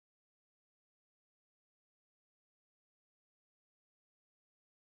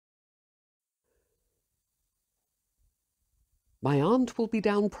"My aunt will be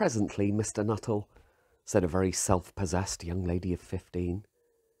down presently, Mr. Nuttall," said a very self-possessed young lady of 15.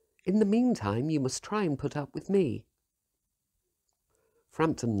 "In the meantime, you must try and put up with me."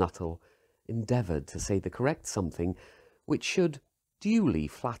 Frampton Nuttall endeavoured to say the correct something which should duly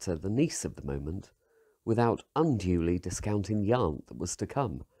flatter the niece of the moment, without unduly discounting the aunt that was to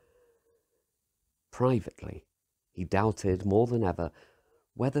come. Privately, he doubted more than ever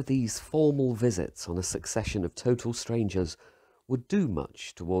whether these formal visits on a succession of total strangers would do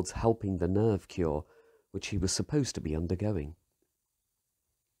much towards helping the nerve cure which he was supposed to be undergoing.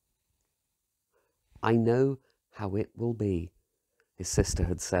 "I know how it will be," his sister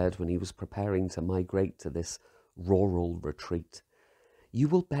had said when he was preparing to migrate to this rural retreat. "You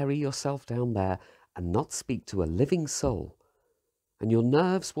will bury yourself down there and not speak to a living soul, and your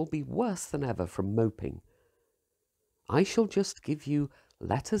nerves will be worse than ever from moping. I shall just give you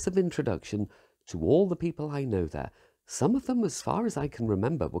letters of introduction to all the people I know there. Some of them, as far as I can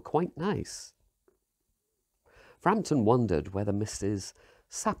remember, were quite nice." Frampton wondered whether Mrs.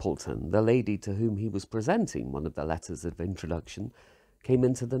 Sappleton, the lady to whom he was presenting one of the letters of introduction, came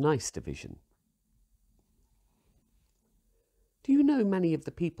into the nice division. "Do you know many of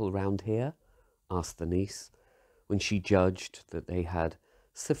the people round here?" asked the niece, when she judged that they had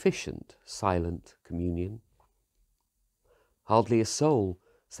sufficient silent communion. "Hardly a soul,"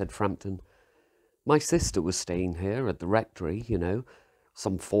 said Frampton. "My sister was staying here at the rectory, you know,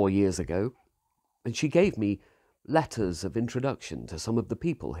 some 4 years ago, and she gave me letters of introduction to some of the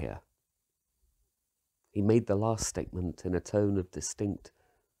people here." He made the last statement in a tone of distinct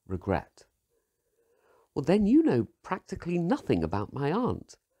regret. "Well, then you know practically nothing about my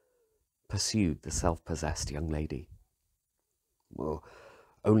aunt," pursued the self-possessed young lady. "Well,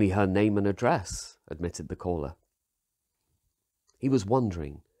 only her name and address," admitted the caller. He was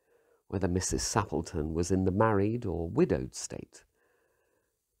wondering whether Mrs. Sappleton was in the married or widowed state.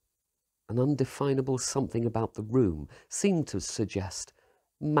 An undefinable something about the room seemed to suggest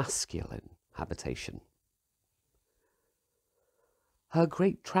masculine habitation. "Her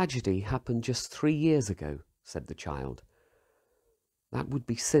great tragedy happened just 3 years ago," said the child. "That would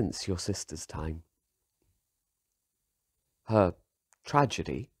be since your sister's time." "Her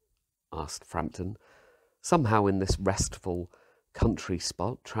tragedy?" asked Frampton. Somehow in this restful country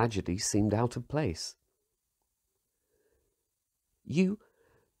spot, tragedy seemed out of place. "You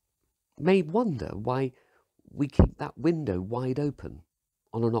may wonder why we keep that window wide open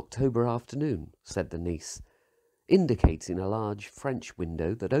on an October afternoon," said the niece, indicating a large French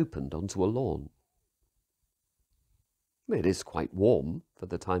window that opened onto a lawn. "It is quite warm for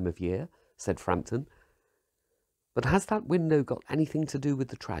the time of year," said Frampton. "But has that window got anything to do with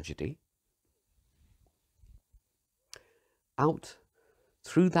the tragedy?" Out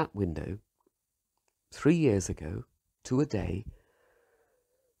through that window, 3 years ago, to a day,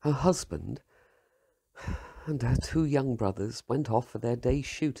 her husband and her 2 young brothers went off for their day's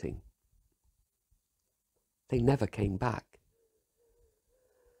shooting. They never came back.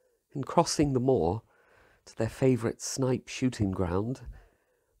 In crossing the moor to their favourite snipe shooting ground,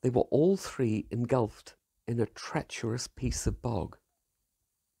 they were all 3 engulfed in a treacherous piece of bog.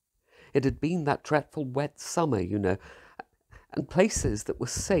 It had been that dreadful wet summer, you know, and places that were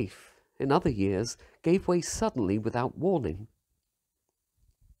safe in other years gave way suddenly without warning.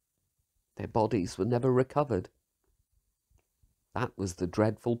 Their bodies were never recovered. That was the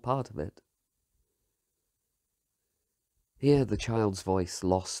dreadful part of it. Here the child's voice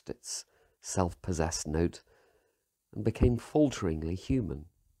lost its self-possessed note and became falteringly human.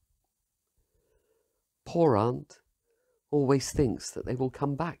 "Poor aunt always thinks that they will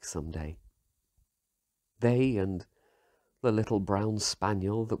come back some day. They and the little brown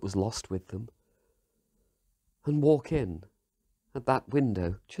spaniel that was lost with them, and walk in at that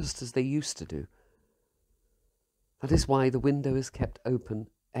window just as they used to do. That is why the window is kept open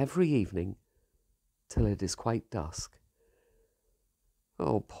every evening till it is quite dusk.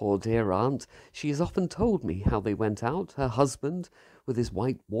 Oh, poor dear aunt, she has often told me how they went out, her husband with his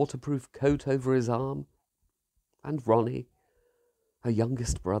white waterproof coat over his arm, and Ronnie, her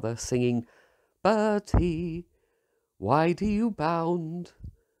youngest brother, singing, 'Bertie, why do you bound?'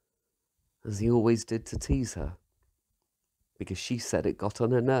 as he always did to tease her, because she said it got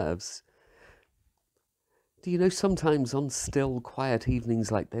on her nerves. Do you know, sometimes on still, quiet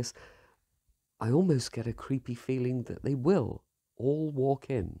evenings like this, I almost get a creepy feeling that they will all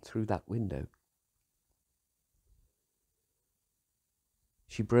walk in through that window."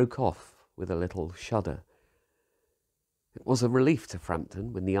 She broke off with a little shudder. It was a relief to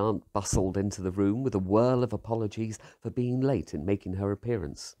Frampton when the aunt bustled into the room with a whirl of apologies for being late in making her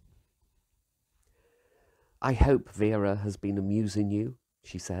appearance. I hope Vera has been amusing you,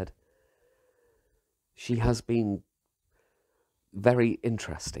 she said. She has been very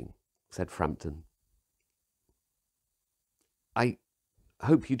interesting, said Frampton. I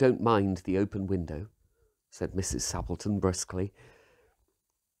hope you don't mind the open window, said Mrs. Sappleton briskly.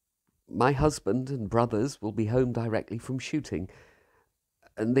 My husband and brothers will be home directly from shooting,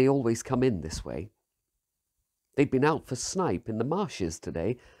 and they always come in this way. They've been out for snipe in the marshes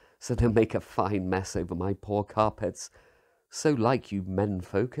today, so they'll make a fine mess over my poor carpets. So like you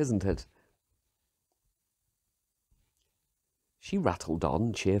menfolk, isn't it? She rattled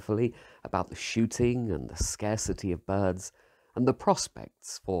on cheerfully about the shooting and the scarcity of birds and the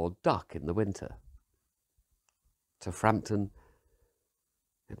prospects for duck in the winter. To Frampton,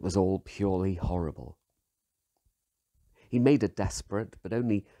 it was all purely horrible. He made a desperate but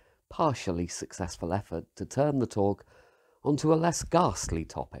only partially successful effort to turn the talk onto a less ghastly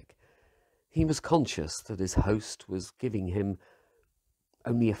topic. He was conscious that his host was giving him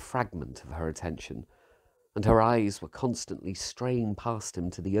only a fragment of her attention, and her eyes were constantly straying past him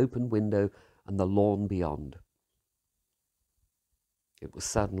to the open window and the lawn beyond. It was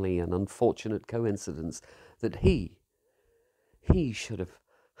certainly an unfortunate coincidence that he should have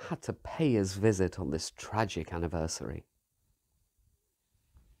had to pay his visit on this tragic anniversary.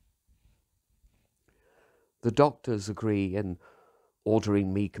 The doctors agree in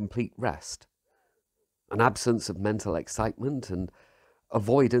ordering me complete rest, an absence of mental excitement, and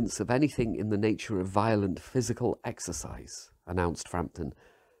avoidance of anything in the nature of violent physical exercise, announced Frampton,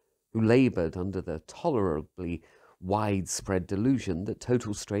 who laboured under the tolerably widespread delusion that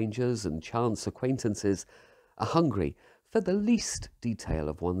total strangers and chance acquaintances are hungry for the least detail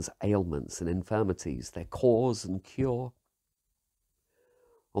of one's ailments and infirmities, their cause and cure.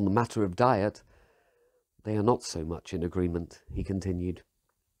 On the matter of diet, they are not so much in agreement, he continued.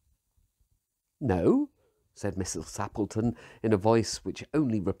 No, said Mrs. Sappleton in a voice which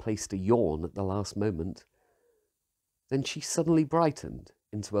only replaced a yawn at the last moment. Then she suddenly brightened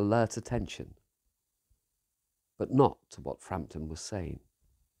into alert attention, but not to what Frampton was saying.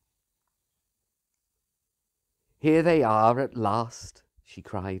 Here they are at last, she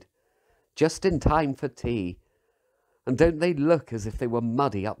cried, just in time for tea, and don't they look as if they were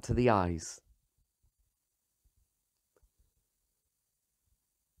muddy up to the eyes?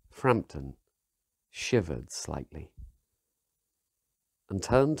 Frampton shivered slightly and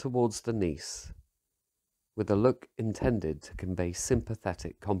turned towards the niece with a look intended to convey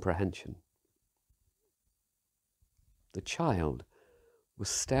sympathetic comprehension. The child was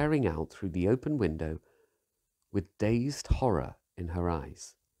staring out through the open window with dazed horror in her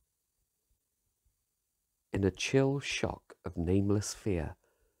eyes. In a chill shock of nameless fear,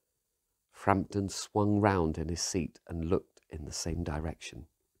 Frampton swung round in his seat and looked in the same direction.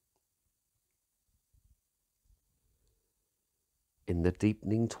 In the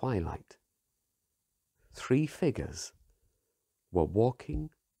deepening twilight, 3 figures were walking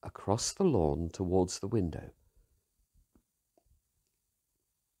across the lawn towards the window.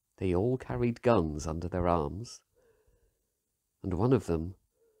 They all carried guns under their arms, and one of them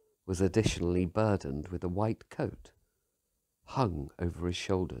was additionally burdened with a white coat hung over his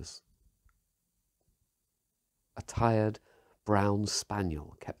shoulders. A tired brown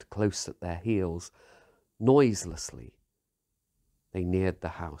spaniel kept close at their heels. Noiselessly, they neared the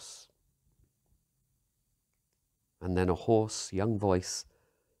house. And then a hoarse young voice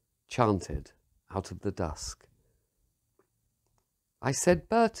chanted out of the dusk. I said,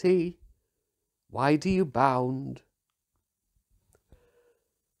 Bertie, why do you bound?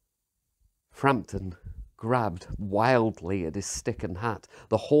 Frampton grabbed wildly at his stick and hat.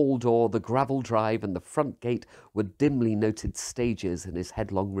 The hall door, the gravel drive, and the front gate were dimly noted stages in his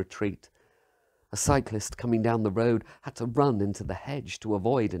headlong retreat. A cyclist coming down the road had to run into the hedge to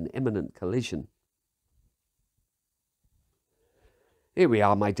avoid an imminent collision. Here we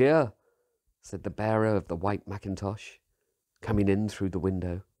are, my dear, said the bearer of the white mackintosh, coming in through the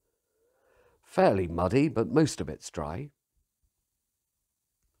window. Fairly muddy, but most of it's dry.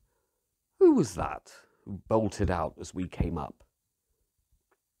 Who was that who bolted out as we came up?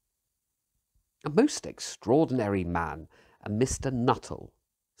 A most extraordinary man, a Mr. Nuttall,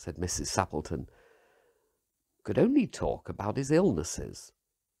 said Mrs. Sappleton. Could only talk about his illnesses.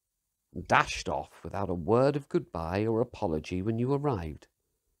 Dashed off without a word of goodbye or apology when you arrived.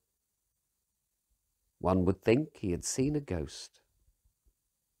 One would think he had seen a ghost.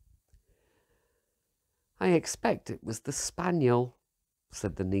 I expect it was the spaniel,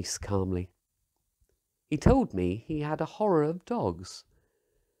 said the niece calmly. He told me he had a horror of dogs.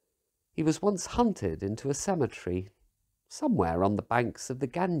 He was once hunted into a cemetery somewhere on the banks of the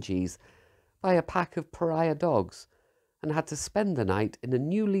Ganges by a pack of pariah dogs and had to spend the night in a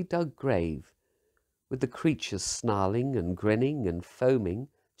newly dug grave, with the creatures snarling and grinning and foaming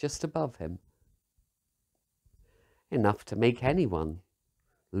just above him. Enough to make anyone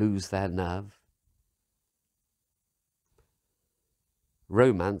lose their nerve.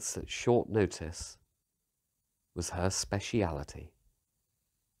 Romance at short notice was her speciality.